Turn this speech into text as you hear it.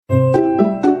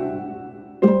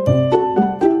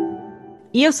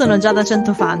Io sono Giada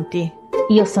Centofanti.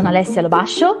 Io sono Alessia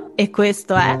Lobascio. E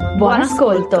questo è Buon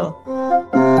ascolto.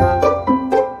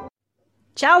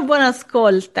 Ciao buon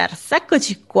ascolters,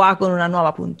 eccoci qua con una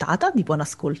nuova puntata di Buon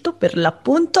Ascolto. Per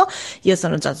l'appunto io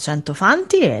sono Giada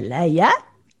Centofanti e lei è?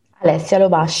 Alessia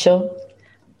Lobascio.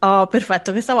 Oh,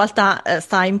 perfetto, questa volta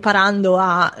sta imparando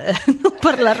a non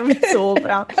parlarmi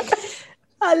sopra.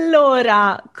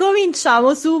 Allora,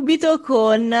 cominciamo subito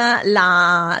con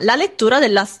la lettura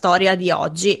della storia di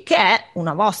oggi, che è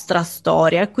una vostra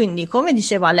storia, quindi come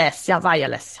diceva Alessia, vai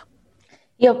Alessia.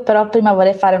 Io però prima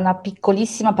vorrei fare una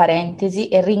piccolissima parentesi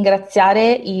e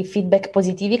ringraziare i feedback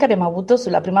positivi che abbiamo avuto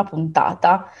sulla prima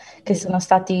puntata, che sono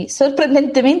stati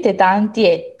sorprendentemente tanti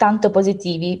e tanto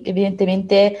positivi.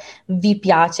 Evidentemente vi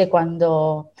piace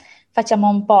quando facciamo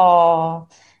un po'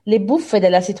 le buffe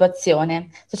della situazione.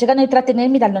 Sto cercando di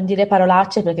trattenermi dal non dire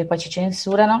parolacce perché poi ci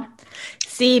censurano.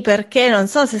 Sì, perché non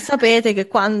so se sapete che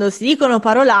quando si dicono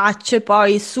parolacce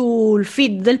poi sul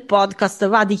feed del podcast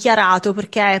va dichiarato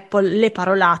perché Apple le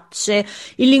parolacce,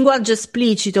 il linguaggio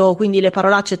esplicito, quindi le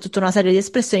parolacce e tutta una serie di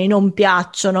espressioni non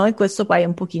piacciono e questo poi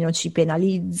un pochino ci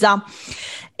penalizza.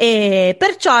 E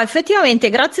perciò effettivamente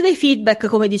grazie dei feedback,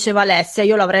 come diceva Alessia,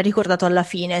 io l'avrei ricordato alla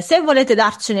fine, se volete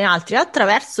darcene altri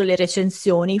attraverso le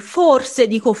recensioni, forse,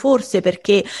 dico forse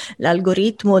perché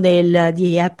l'algoritmo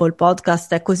di Apple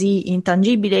Podcast è così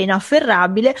intangibile e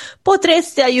inafferrabile,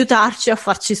 potreste aiutarci a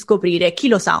farci scoprire, chi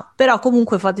lo sa, però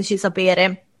comunque fateci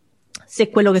sapere se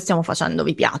quello che stiamo facendo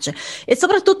vi piace e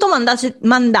soprattutto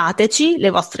mandateci le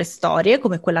vostre storie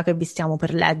come quella che vi stiamo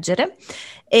per leggere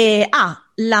e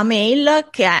la mail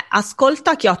che è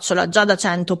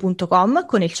ascolta@giadacento.com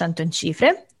con il 100 in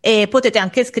cifre. E potete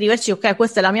anche scriverci, ok,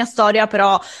 questa è la mia storia,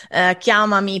 però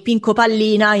chiamami Pinco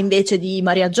Pallina invece di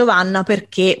Maria Giovanna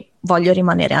perché voglio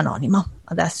rimanere anonima.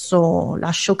 Adesso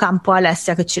lascio campo a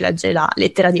Alessia che ci legge la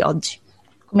lettera di oggi.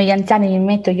 Come gli anziani mi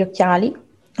metto gli occhiali,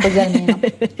 così almeno.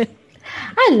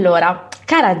 Allora,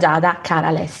 cara Giada, cara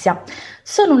Alessia,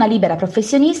 sono una libera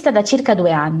professionista da circa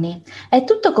 2 anni. È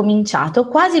tutto cominciato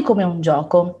quasi come un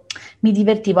gioco. Mi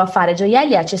divertivo a fare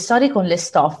gioielli e accessori con le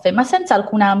stoffe, ma senza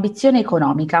alcuna ambizione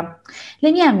economica.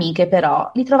 Le mie amiche,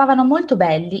 però, li trovavano molto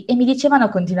belli e mi dicevano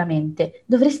continuamente: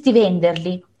 dovresti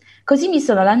venderli. Così mi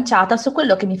sono lanciata su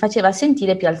quello che mi faceva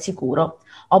sentire più al sicuro.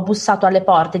 Ho bussato alle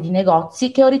porte di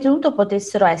negozi che ho ritenuto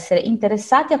potessero essere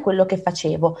interessati a quello che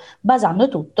facevo, basando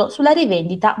tutto sulla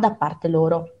rivendita da parte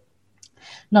loro.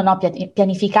 Non ho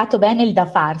pianificato bene il da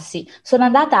farsi, sono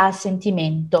andata a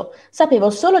sentimento, sapevo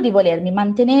solo di volermi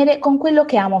mantenere con quello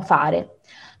che amo fare.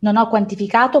 Non ho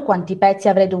quantificato quanti pezzi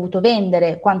avrei dovuto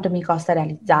vendere, quanto mi costa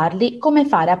realizzarli, come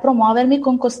fare a promuovermi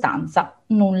con costanza.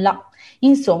 Nulla.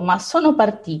 Insomma, sono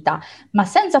partita, ma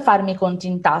senza farmi conti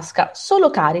in tasca, solo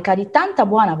carica di tanta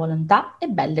buona volontà e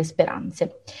belle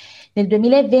speranze. Nel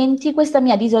 2020 questa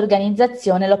mia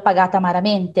disorganizzazione l'ho pagata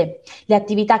amaramente. Le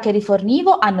attività che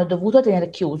rifornivo hanno dovuto tener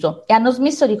chiuso e hanno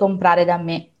smesso di comprare da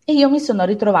me e io mi sono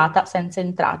ritrovata senza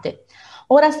entrate.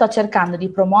 Ora sto cercando di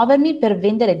promuovermi per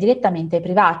vendere direttamente ai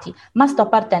privati, ma sto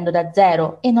partendo da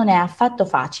zero e non è affatto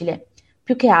facile.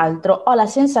 Più che altro ho la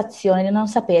sensazione di non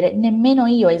sapere nemmeno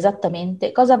io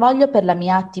esattamente cosa voglio per la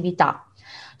mia attività.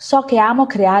 So che amo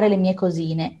creare le mie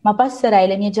cosine, ma passerei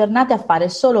le mie giornate a fare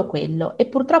solo quello e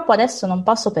purtroppo adesso non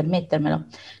posso permettermelo.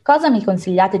 Cosa mi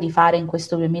consigliate di fare in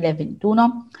questo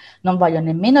 2021? Non voglio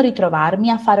nemmeno ritrovarmi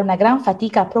a fare una gran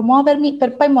fatica a promuovermi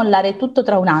per poi mollare tutto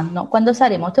tra un anno, quando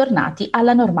saremo tornati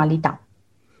alla normalità.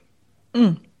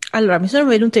 Allora, mi sono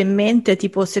venute in mente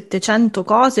tipo 700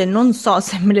 cose, non so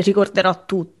se me le ricorderò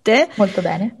tutte. Molto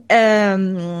bene.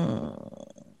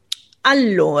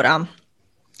 Allora,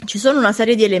 ci sono una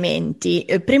serie di elementi.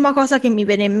 Prima cosa che mi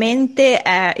viene in mente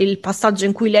è il passaggio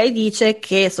in cui lei dice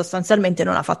che sostanzialmente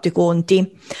non ha fatto i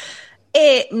conti.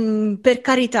 E per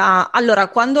carità, allora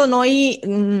quando noi,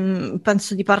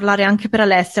 penso di parlare anche per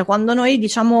Alessia, quando noi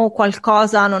diciamo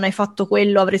qualcosa, non hai fatto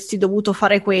quello, avresti dovuto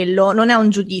fare quello, non è un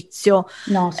giudizio.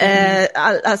 No,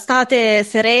 state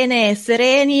serene e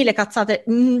sereni, le cazzate,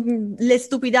 le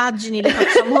stupidaggini le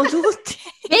facciamo tutti.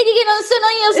 Vedi che non sono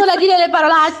io solo a dire le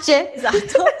parolacce.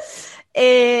 Esatto.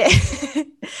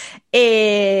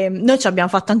 E noi ci abbiamo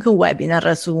fatto anche un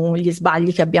webinar sugli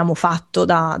sbagli che abbiamo fatto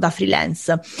da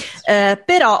freelance,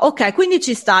 però ok, quindi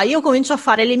ci sta, io comincio a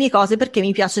fare le mie cose perché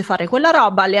mi piace fare quella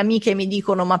roba, le amiche mi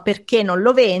dicono ma perché non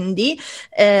lo vendi,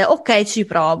 ok ci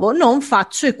provo, non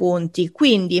faccio i conti,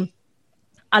 quindi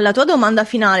alla tua domanda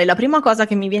finale, la prima cosa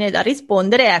che mi viene da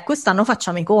rispondere è: quest'anno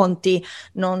facciamo i conti,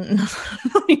 non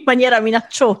in maniera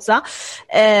minacciosa,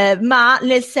 ma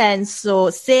nel senso,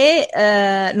 se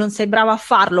non sei brava a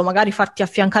farlo, magari farti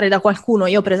affiancare da qualcuno.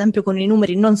 Io per esempio con i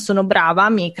numeri non sono brava,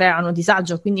 mi creano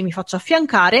disagio, quindi mi faccio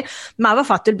affiancare, ma va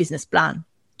fatto il business plan,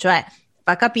 cioè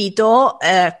va capito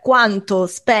quanto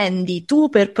spendi tu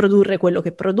per produrre quello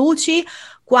che produci,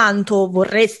 quanto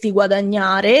vorresti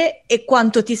guadagnare e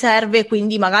quanto ti serve,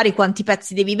 quindi magari quanti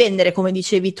pezzi devi vendere, come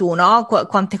dicevi tu, no?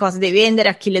 Quante cose devi vendere,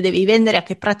 a chi le devi vendere, a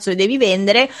che prezzo le devi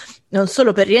vendere, non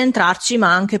solo per rientrarci,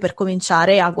 ma anche per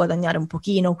cominciare a guadagnare un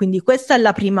pochino. Quindi questo è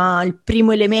il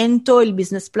primo elemento, il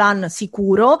business plan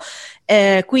sicuro.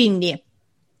 Quindi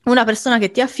una persona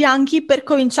che ti affianchi. Per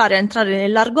cominciare a entrare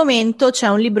nell'argomento, c'è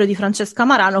un libro di Francesca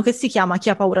Marano che si chiama Chi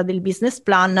ha paura del business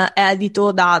plan,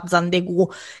 edito da Zandegu,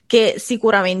 che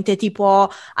sicuramente ti può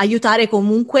aiutare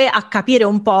comunque a capire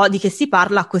un po' di che si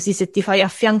parla, così se ti fai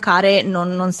affiancare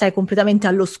non sei completamente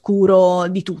all'oscuro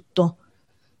di tutto.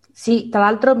 Sì, tra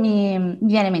l'altro mi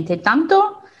viene in mente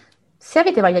intanto, se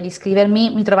avete voglia di iscrivermi,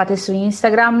 mi trovate su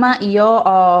Instagram,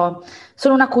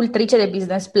 sono una cultrice del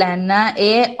business plan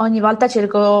e ogni volta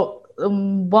cerco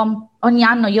ogni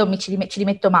anno io ci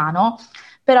rimetto mano,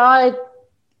 però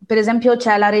per esempio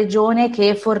c'è la regione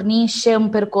che fornisce un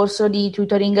percorso di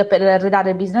tutoring per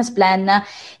redare il business plan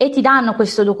e ti danno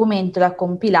questo documento da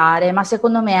compilare, ma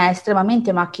secondo me è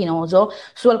estremamente macchinoso,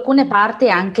 su alcune parti è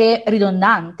anche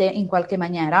ridondante in qualche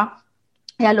maniera.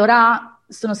 E allora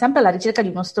sono sempre alla ricerca di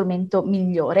uno strumento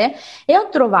migliore e ho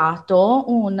trovato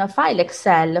un file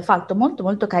Excel fatto molto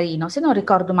molto carino, se non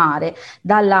ricordo male,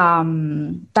 dalla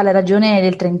regione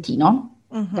del Trentino,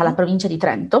 dalla provincia di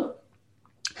Trento,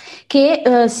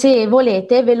 che se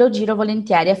volete ve lo giro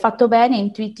volentieri, è fatto bene,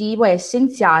 intuitivo, è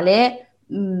essenziale.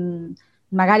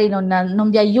 Magari non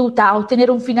vi aiuta a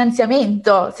ottenere un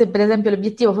finanziamento, se per esempio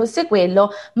l'obiettivo fosse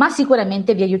quello, ma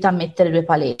sicuramente vi aiuta a mettere due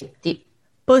paletti.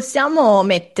 Possiamo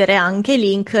mettere anche i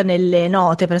link nelle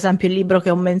note, per esempio il libro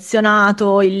che ho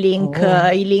menzionato, i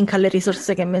link alle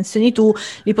risorse che menzioni tu,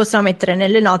 li possiamo mettere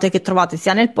nelle note che trovate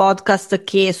sia nel podcast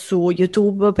che su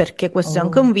YouTube, perché questo è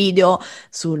anche un video,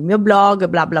 sul mio blog,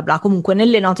 bla bla bla. Comunque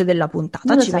nelle note della puntata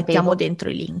Non lo ci mettiamo sapevo. dentro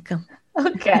i link.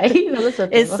 Ok, non lo E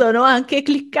sapevo. sono anche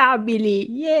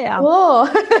cliccabili, yeah! Oh!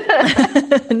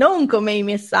 Non come i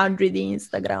messaggi di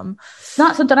Instagram.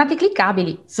 No, sono tornati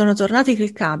cliccabili. Sono tornati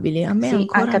cliccabili, a me Sì, han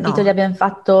ancora capito di no. abbiamo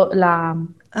fatto la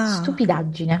Ah.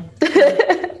 stupidaggine.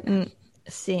 Mm,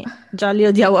 sì, già li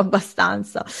odiavo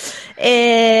abbastanza.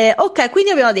 Ok,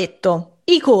 quindi abbiamo detto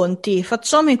i conti,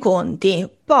 facciamo i conti.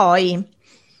 Poi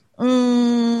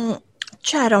mm,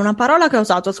 c'era una parola che ho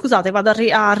usato, scusate, vado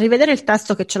a rivedere il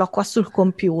testo che ce l'ho qua sul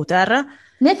computer.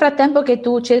 Nel frattempo che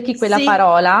tu cerchi quella Sì,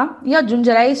 parola, io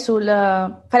aggiungerei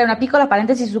fare una piccola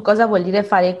parentesi su cosa vuol dire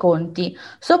fare i conti,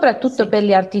 soprattutto sì. per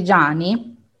gli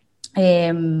artigiani.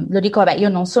 Lo dico, vabbè, io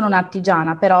non sono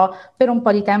un'artigiana, però per un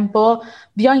po' di tempo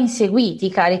vi ho inseguiti,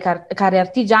 cari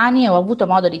artigiani, e ho avuto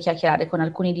modo di chiacchierare con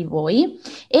alcuni di voi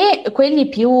e quelli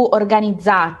più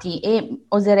organizzati e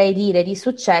oserei dire di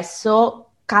successo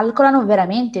calcolano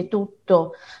veramente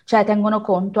tutto, cioè tengono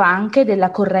conto anche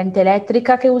della corrente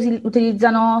elettrica che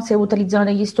utilizzano, se utilizzano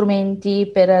degli strumenti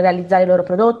per realizzare i loro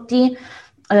prodotti.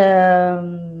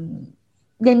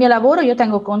 Nel mio lavoro io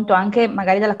tengo conto anche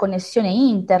magari della connessione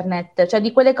internet, cioè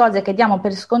di quelle cose che diamo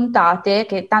per scontate,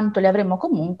 che tanto le avremo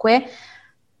comunque,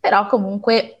 però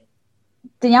comunque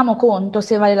teniamo conto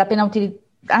se vale la pena utilizzare.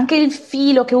 Anche il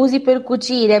filo che usi per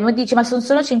cucire, mi dici, ma sono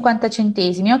solo 50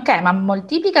 centesimi, ok, ma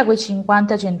moltiplica quei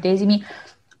 50 centesimi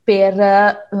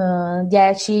per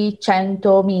 10,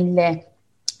 100, 1000.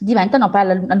 Diventano poi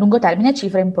a lungo termine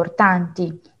cifre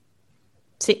importanti.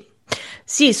 Sì.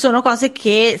 Sì, sono cose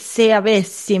che se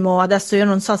avessimo, adesso io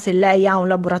non so se lei ha un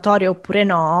laboratorio oppure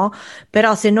no,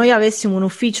 però se noi avessimo un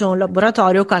ufficio o un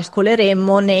laboratorio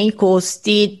calcoleremmo nei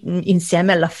costi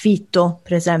insieme all'affitto,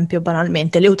 per esempio,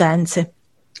 banalmente, le utenze.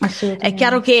 È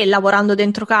chiaro Assolutamente. che lavorando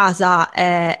dentro casa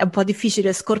è un po'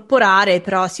 difficile scorporare,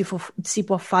 però si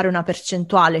può fare una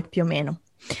percentuale più o meno.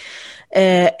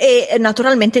 E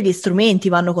naturalmente gli strumenti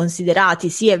vanno considerati.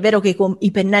 Sì, è vero che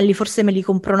i pennelli forse me li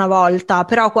compro una volta,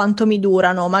 però quanto mi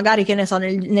durano? Magari che ne so,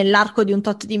 nell'arco di un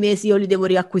tot di mesi io li devo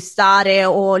riacquistare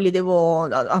o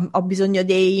ho bisogno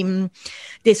dei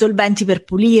solventi per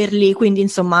pulirli. Quindi,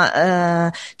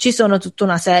 insomma, ci sono tutta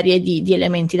una serie di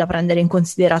elementi da prendere in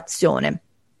considerazione.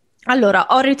 Allora,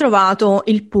 ho ritrovato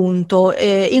il punto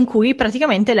in cui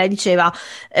praticamente lei diceva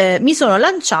mi sono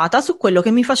lanciata su quello che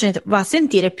mi faceva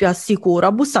sentire più al sicuro,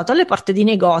 ho bussato alle porte di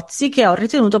negozi che ho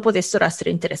ritenuto potessero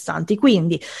essere interessanti.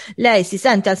 Quindi lei si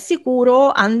sente al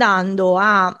sicuro andando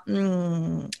a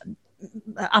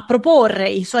proporre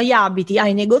i suoi abiti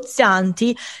ai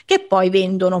negozianti che poi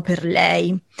vendono per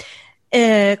lei.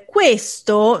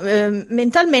 Questo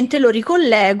mentalmente lo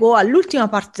ricollego all'ultima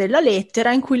parte della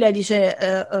lettera in cui lei dice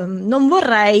non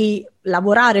vorrei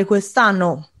lavorare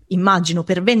quest'anno, immagino,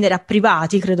 per vendere a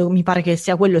privati, credo, mi pare che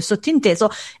sia quello il sottinteso,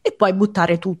 e poi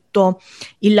buttare tutto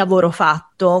il lavoro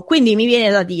fatto. Quindi mi viene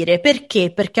da dire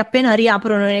perché? Perché appena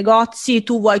riaprono i negozi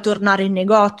tu vuoi tornare in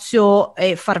negozio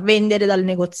e far vendere dal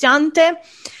negoziante?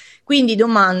 Quindi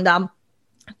domanda,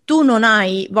 tu non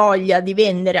hai voglia di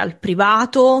vendere al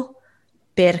privato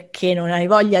perché non hai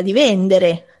voglia di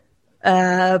vendere,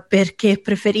 perché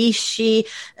preferisci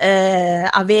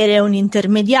avere un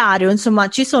intermediario, insomma,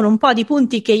 ci sono un po' di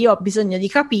punti che io ho bisogno di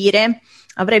capire,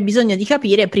 avrei bisogno di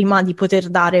capire prima di poter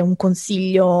dare un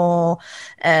consiglio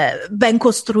ben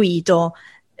costruito.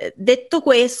 Detto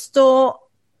questo,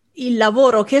 il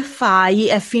lavoro che fai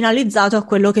è finalizzato a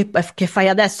quello che fai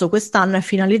adesso, quest'anno è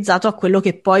finalizzato a quello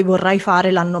che poi vorrai fare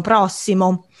l'anno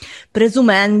prossimo,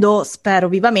 presumendo, spero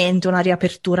vivamente, una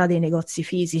riapertura dei negozi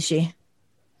fisici.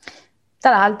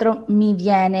 Tra l'altro mi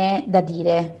viene da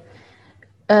dire,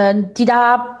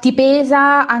 ti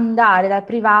pesa andare dal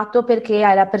privato perché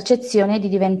hai la percezione di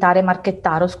diventare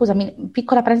marchettaro. Scusami,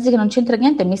 piccola parentesi che non c'entra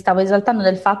niente, mi stavo esaltando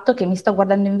del fatto che mi sto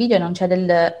guardando in video e non c'è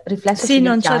del riflesso Sì, sugli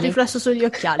non c'è il occhiali. riflesso sugli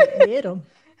occhiali, vero?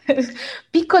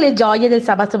 Piccole gioie del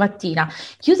sabato mattina.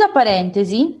 Chiusa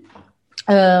parentesi,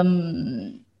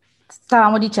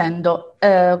 stavamo dicendo,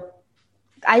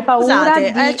 hai paura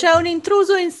Scusate, di... c'è un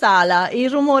intruso in sala, il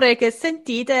rumore che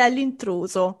sentite è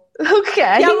l'intruso. Ok.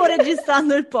 Stiamo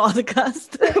registrando il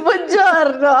podcast.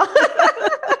 Buongiorno.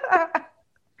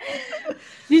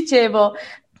 Dicevo,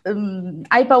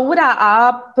 hai paura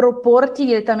a proporti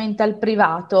direttamente al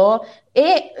privato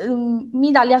e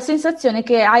mi dà la sensazione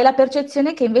che hai la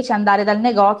percezione che invece andare dal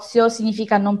negozio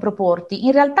significa non proporti.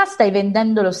 In realtà stai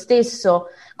vendendo lo stesso.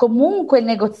 Comunque il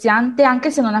negoziante, anche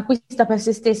se non acquista per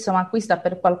se stesso, ma acquista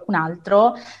per qualcun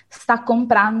altro, sta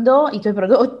comprando i tuoi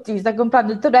prodotti, sta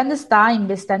comprando il tuo brand, sta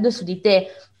investendo su di te.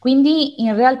 Quindi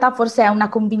in realtà forse è una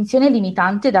convinzione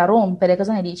limitante da rompere.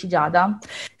 Cosa ne dici, Giada?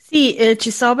 Sì, ci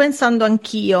stavo pensando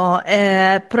anch'io.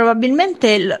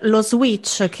 Probabilmente lo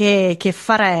switch che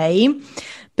farei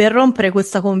per rompere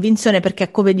questa convinzione, perché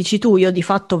come dici tu, io di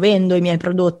fatto vendo i miei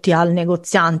prodotti al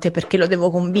negoziante perché lo devo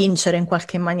convincere in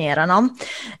qualche maniera, no?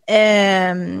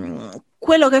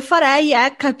 Quello che farei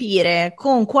è capire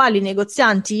con quali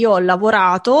negozianti io ho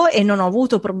lavorato e non ho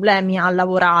avuto problemi a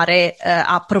lavorare,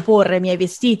 a proporre i miei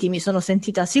vestiti, mi sono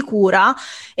sentita sicura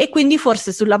e quindi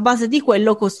forse sulla base di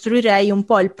quello costruirei un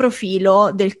po' il profilo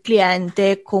del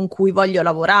cliente con cui voglio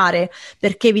lavorare,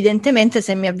 perché evidentemente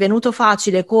se mi è venuto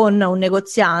facile con un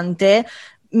negoziante,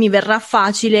 mi verrà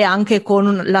facile anche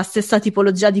con la stessa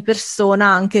tipologia di persona,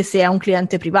 anche se è un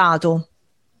cliente privato.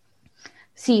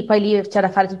 Sì, poi lì c'è da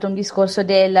fare tutto un discorso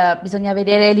del bisogna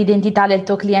vedere l'identità del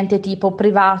tuo cliente tipo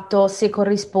privato, se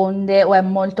corrisponde o è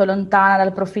molto lontana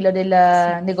dal profilo del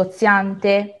Sì.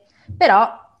 negoziante. Però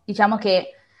diciamo che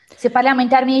se parliamo in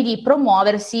termini di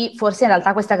promuoversi, forse in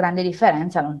realtà questa grande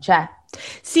differenza non c'è.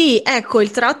 Sì, ecco,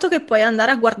 il tratto che puoi andare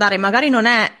a guardare magari non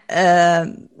è,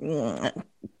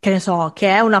 che ne so, che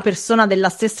è una persona della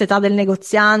stessa età del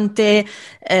negoziante,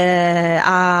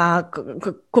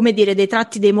 come dire, dei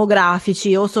tratti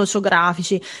demografici o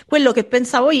sociografici. Quello che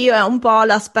pensavo io è un po'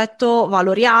 l'aspetto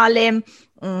valoriale,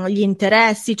 gli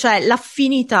interessi, cioè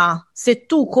l'affinità. Se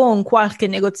tu con qualche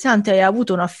negoziante hai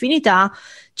avuto un'affinità,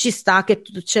 ci sta che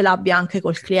tu ce l'abbia anche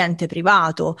col cliente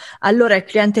privato. Allora il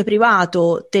cliente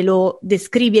privato te lo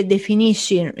descrivi e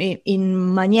definisci in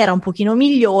maniera un pochino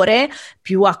migliore,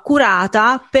 più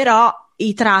accurata, però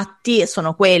i tratti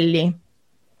sono quelli.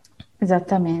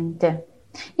 Esattamente.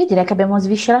 Io direi che abbiamo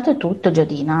sviscerato tutto,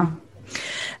 Giodina.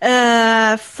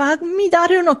 Fammi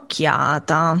dare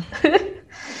un'occhiata.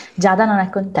 Giada non è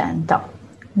contenta.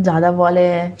 Giada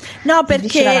vuole No,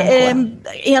 sviscerare perché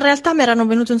ancora. in realtà mi erano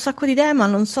venute un sacco di idee, ma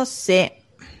non so se...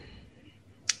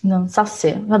 Non so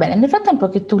se... Va bene, nel frattempo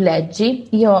che tu leggi,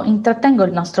 io intrattengo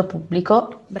il nostro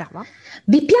pubblico. Brava.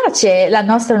 Vi piace la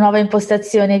nostra nuova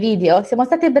impostazione video? Siamo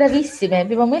state bravissime,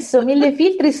 abbiamo messo 1000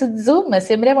 filtri su Zoom,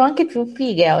 sembriamo anche più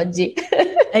fighe oggi.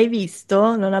 Hai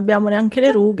visto? Non abbiamo neanche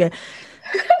le rughe.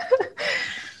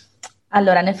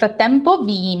 Allora, nel frattempo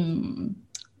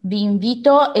vi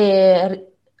invito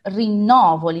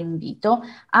rinnovo l'invito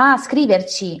a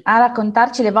scriverci, a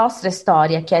raccontarci le vostre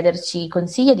storie, a chiederci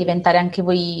consigli, a diventare anche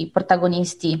voi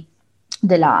protagonisti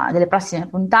delle prossime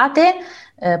puntate.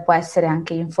 Può essere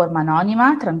anche in forma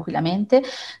anonima, tranquillamente.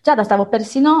 Giada, stavo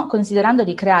persino considerando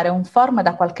di creare un form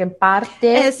da qualche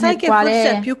parte Sai nel che forse è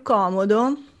quale più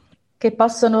comodo? che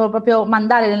possono proprio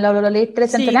mandare le loro lettere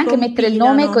senza Sì, neanche mettere il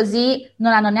nome, compilano. così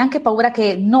non hanno neanche paura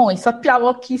che noi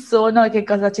sappiamo chi sono e che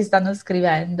cosa ci stanno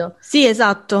scrivendo. Sì,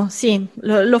 esatto, sì,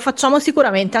 lo facciamo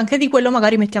sicuramente, anche di quello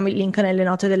magari mettiamo il link nelle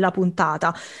note della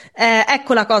puntata.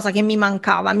 Ecco la cosa che mi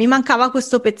mancava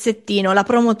questo pezzettino, la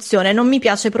promozione, non mi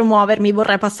piace promuovermi,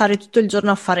 vorrei passare tutto il giorno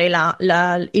a fare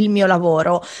il mio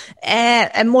lavoro.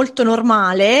 È molto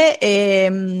normale,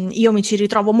 io mi ci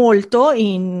ritrovo molto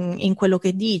in quello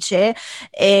che dice.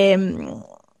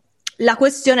 La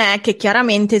questione è che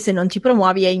chiaramente se non ti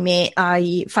promuovi, ahimè,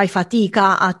 fai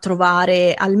fatica a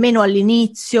trovare, almeno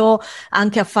all'inizio,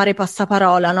 anche a fare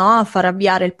passaparola, no? A far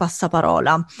avviare il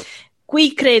passaparola.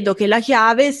 Qui credo che la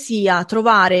chiave sia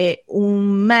trovare un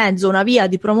mezzo, una via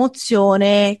di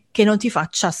promozione che non ti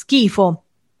faccia schifo,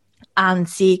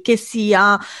 anzi, che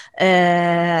sia,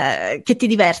 che ti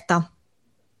diverta.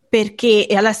 Perché,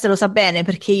 e Alessia lo sa bene,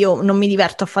 perché io non mi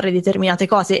diverto a fare determinate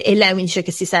cose e lei mi dice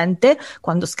che si sente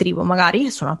quando scrivo, magari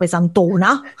sono una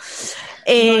pesantona.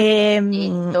 Non è E,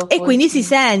 detto e quindi si così.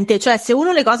 sente, cioè se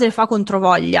uno le cose le fa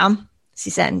controvoglia, si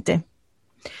sente.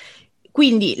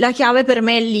 Quindi la chiave per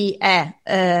me lì è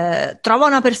trova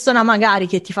una persona magari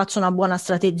che ti faccia una buona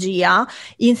strategia,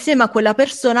 insieme a quella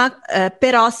persona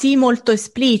però sii molto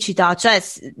esplicita, cioè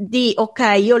di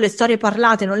ok, io le storie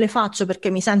parlate non le faccio perché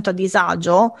mi sento a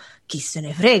disagio, chi se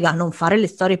ne frega, non fare le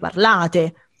storie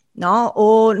parlate. No?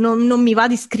 O non mi va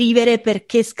di scrivere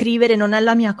perché scrivere non è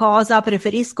la mia cosa,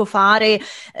 preferisco fare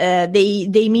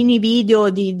dei mini video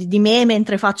di me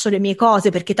mentre faccio le mie cose,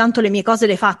 perché tanto le mie cose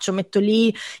le faccio, metto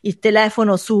lì il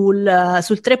telefono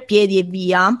sul treppiedi e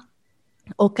via.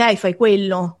 Ok, fai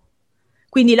quello.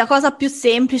 Quindi la cosa più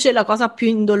semplice, la cosa più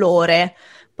indolore.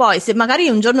 Poi, se magari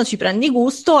un giorno ci prendi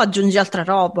gusto, aggiungi altra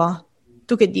roba.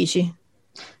 Tu che dici?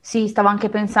 Sì, stavo anche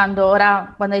pensando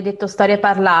ora, quando hai detto storie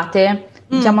parlate,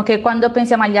 diciamo Mm, che quando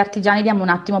pensiamo agli artigiani diamo un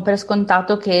attimo per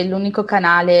scontato che l'unico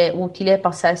canale utile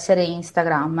possa essere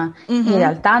Instagram. In mhm,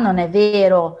 realtà non è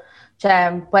vero,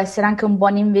 cioè può essere anche un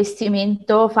buon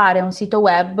investimento fare un sito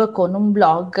web con un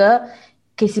blog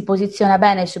che si posiziona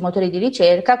bene sui motori di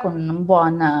ricerca, con un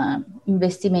buon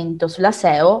investimento sulla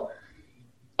SEO.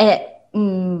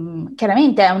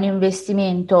 Chiaramente è un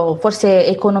investimento forse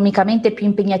economicamente più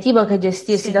impegnativo che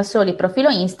gestirsi da sì. soli il profilo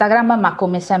Instagram, ma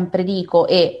come sempre dico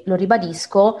e lo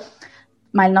ribadisco,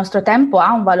 ma il nostro tempo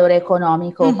ha un valore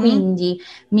economico, Mhm, quindi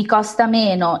mi costa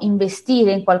meno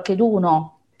investire in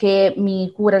qualcheduno che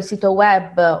mi cura il sito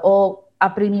web o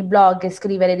aprirmi il blog e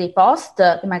scrivere dei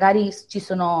post, che magari ci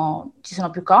sono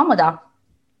più comoda,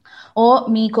 o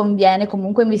mi conviene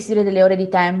comunque investire delle ore di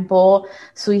tempo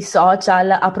sui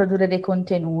social a produrre dei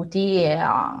contenuti e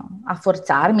a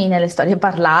forzarmi nelle storie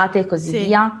parlate e così sì.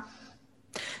 via.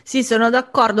 Sì, sono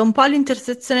d'accordo. Un po'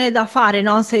 l'intersezione da fare,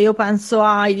 no? Se io penso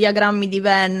ai diagrammi di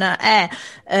Venn, è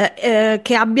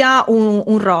che abbia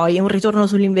un ROI, un ritorno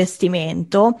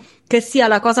sull'investimento, che sia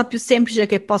la cosa più semplice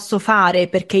che posso fare,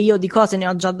 perché io di cose ne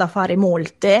ho già da fare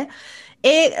molte,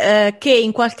 e che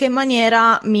in qualche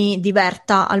maniera mi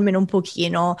diverta almeno un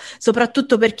pochino.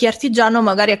 Soprattutto per chi è artigiano,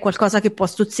 magari è qualcosa che può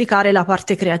stuzzicare la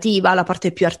parte creativa, la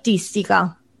parte più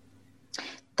artistica.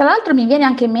 Tra l'altro mi viene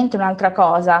anche in mente un'altra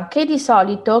cosa, che di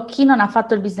solito chi non ha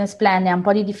fatto il business plan e ha un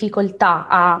po' di difficoltà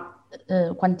a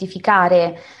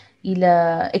quantificare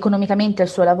economicamente il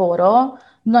suo lavoro,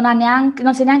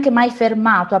 non si è neanche mai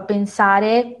fermato a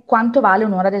pensare quanto vale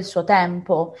un'ora del suo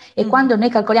tempo. E Mhm. quando noi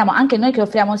calcoliamo, anche noi che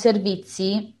offriamo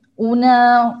servizi,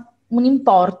 un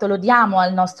importo lo diamo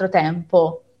al nostro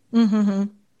tempo. Mhm.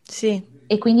 Sì,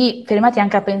 E quindi fermati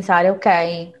anche a pensare,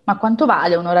 ok, ma quanto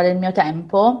vale un'ora del mio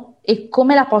tempo e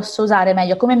come la posso usare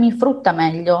meglio, come mi frutta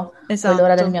meglio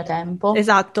quell'ora del esatto. mio tempo?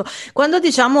 Esatto, quando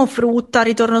diciamo frutta,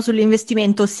 ritorno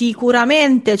sull'investimento,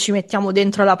 sicuramente ci mettiamo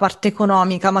dentro la parte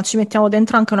economica, ma ci mettiamo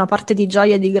dentro anche una parte di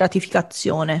gioia e di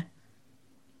gratificazione.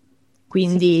 Sì.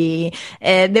 Quindi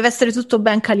deve essere tutto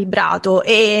ben calibrato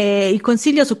e il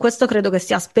consiglio su questo credo che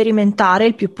sia sperimentare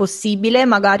il più possibile,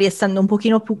 magari essendo un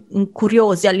pochino più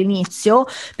curiosi all'inizio,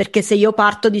 perché se io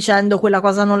parto dicendo quella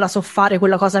cosa non la so fare,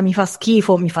 quella cosa mi fa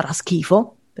schifo, mi farà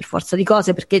schifo per forza di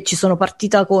cose, perché ci sono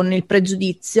partita con il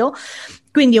pregiudizio.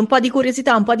 Quindi un po' di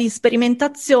curiosità, un po' di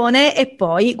sperimentazione e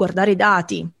poi guardare i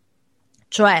dati.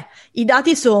 Cioè, i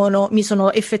dati mi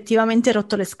sono effettivamente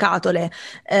rotto le scatole,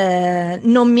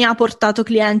 non mi ha portato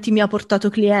clienti, mi ha portato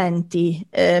clienti,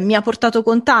 mi ha portato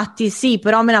contatti, sì,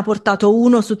 però me ne ha portato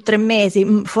 1 su 3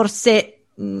 mesi, forse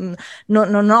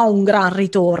non ho un gran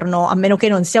ritorno, a meno che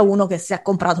non sia uno che si è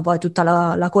comprato poi tutta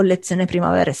la collezione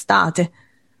primavera-estate.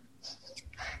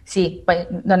 Sì, poi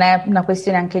non è una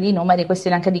questione anche di numeri, è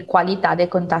questione anche di qualità dei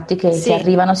contatti che ti Sì,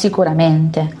 arrivano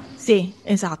sicuramente. sì,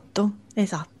 esatto,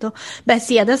 esatto. Beh,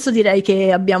 sì, adesso direi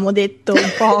che abbiamo detto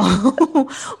un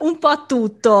po', un po'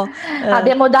 tutto.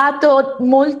 Abbiamo dato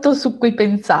molto su cui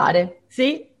pensare.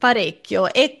 Sì,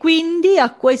 parecchio. E quindi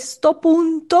a questo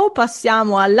punto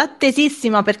passiamo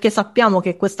all'attesissima, perché sappiamo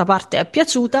che questa parte è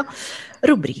piaciuta,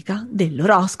 rubrica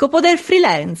dell'oroscopo del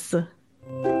freelance.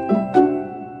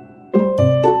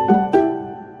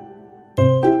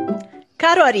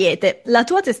 Caro Ariete, la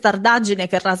tua testardaggine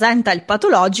che rasenta il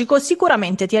patologico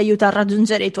sicuramente ti aiuta a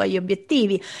raggiungere i tuoi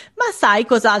obiettivi, ma sai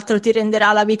cos'altro ti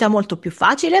renderà la vita molto più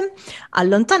facile?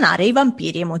 Allontanare i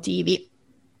vampiri emotivi.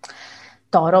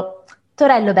 Toro,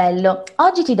 Torello bello,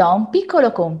 oggi ti do un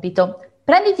piccolo compito.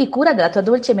 Prenditi cura della tua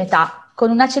dolce metà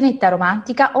con una cenetta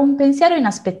romantica o un pensiero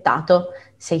inaspettato.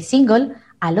 Sei single?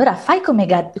 Allora fai come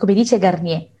dice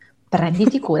Garnier.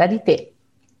 Prenditi cura di te.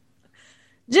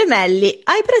 Gemelli,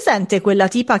 hai presente quella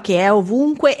tipa che è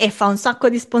ovunque e fa un sacco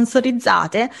di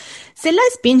sponsorizzate? Se lei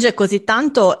spinge così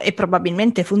tanto e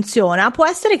probabilmente funziona, può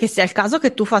essere che sia il caso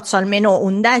che tu faccia almeno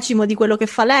 1/10 di quello che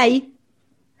fa lei?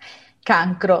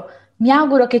 Cancro, mi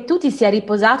auguro che tu ti sia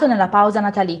riposato nella pausa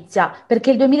natalizia,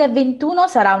 perché il 2021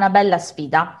 sarà una bella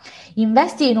sfida.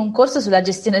 Investi in un corso sulla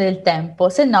gestione del tempo,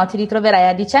 se no ti ritroverai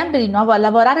a dicembre di nuovo a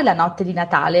lavorare la notte di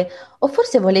Natale, o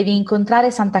forse volevi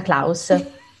incontrare Santa Claus.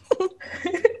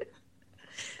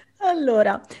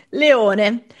 Allora,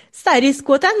 Leone, stai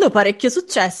riscuotendo parecchio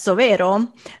successo,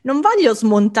 vero? Non voglio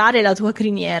smontare la tua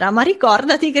criniera, ma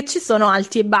ricordati che ci sono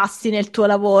alti e bassi nel tuo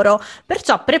lavoro,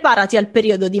 perciò preparati al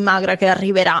periodo di magra che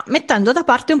arriverà, mettendo da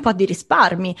parte un po' di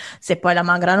risparmi. Se poi la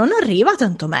magra non arriva,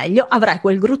 tanto meglio, avrai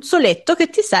quel gruzzoletto che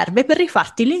ti serve per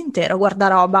rifarti l'intero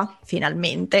guardaroba,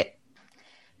 finalmente.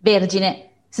 Vergine,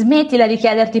 smettila di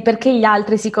chiederti perché gli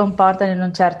altri si comportano in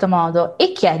un certo modo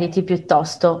e chiediti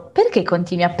piuttosto perché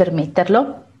continui a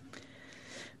permetterlo.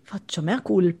 Faccio mea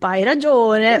culpa, hai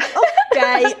ragione.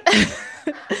 Ok.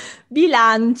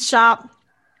 Bilancia.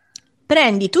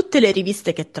 Prendi tutte le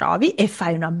riviste che trovi e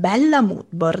fai una bella mood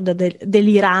board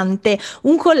delirante,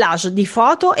 un collage di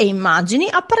foto e immagini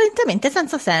apparentemente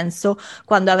senza senso.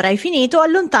 Quando avrai finito,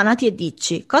 allontanati e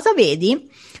dici: cosa vedi?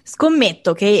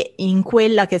 Scommetto che in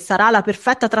quella che sarà la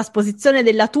perfetta trasposizione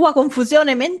della tua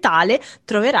confusione mentale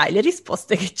troverai le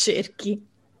risposte che cerchi.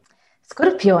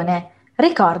 Scorpione,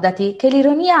 ricordati che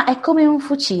l'ironia è come un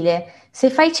fucile. Se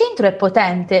fai centro è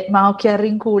potente, ma occhio al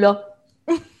rinculo.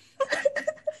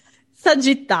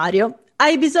 Sagittario,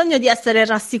 hai bisogno di essere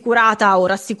rassicurata o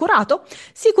rassicurato?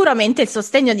 Sicuramente il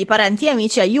sostegno di parenti e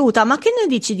amici aiuta, ma che ne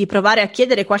dici di provare a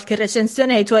chiedere qualche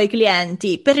recensione ai tuoi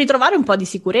clienti per ritrovare un po' di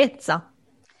sicurezza?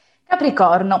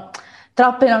 Capricorno,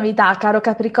 troppe novità, caro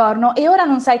Capricorno, e ora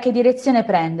non sai che direzione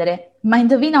prendere. Ma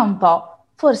indovina un po',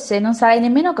 forse non sarai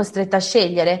nemmeno costretta a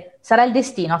scegliere, sarà il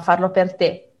destino a farlo per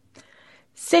te.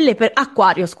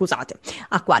 Acquario, scusate,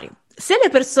 Acquario. Se le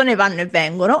persone vanno e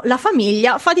vengono, la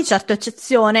famiglia fa di certo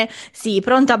eccezione. Sì,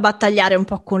 pronta a battagliare un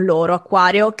po' con loro,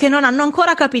 Acquario, che non hanno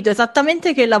ancora capito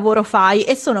esattamente che lavoro fai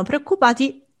e sono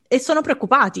preoccupati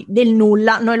del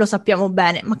nulla, noi lo sappiamo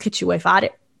bene, ma che ci vuoi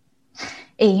fare?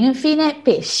 E infine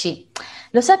pesci.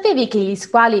 Lo sapevi che gli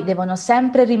squali devono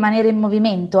sempre rimanere in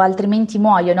movimento, altrimenti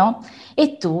muoiono?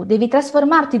 E tu devi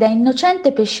trasformarti da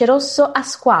innocente pesce rosso a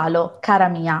squalo, cara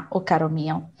mia o caro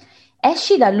mio.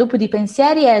 Esci dal loop di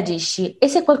pensieri e agisci, e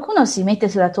se qualcuno si mette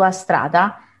sulla tua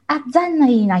strada,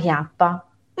 azzannagli una chiappa.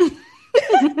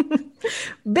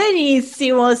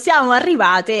 Benissimo, siamo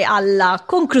arrivate alla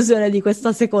conclusione di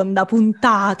questa seconda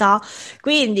puntata.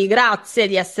 Quindi grazie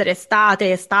di essere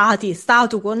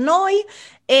stato con noi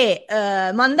e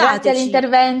Grazie mandateci.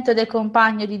 all'intervento del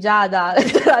compagno di Giada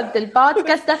durante il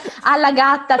podcast, alla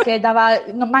gatta che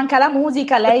non manca la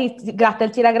musica, lei gratta il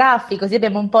tiragraffi, così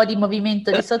abbiamo un po' di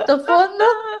movimento di sottofondo.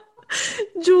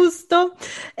 Giusto.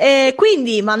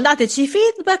 Quindi mandateci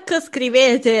feedback,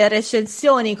 scrivete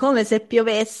recensioni come se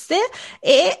piovesse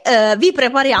e vi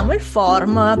prepariamo il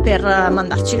form per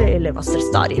mandarci le vostre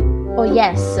storie. Oh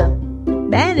yes,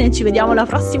 Bene, ci vediamo la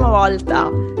prossima volta.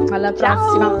 alla Ciao!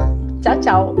 prossima. Ciao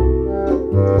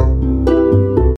ciao.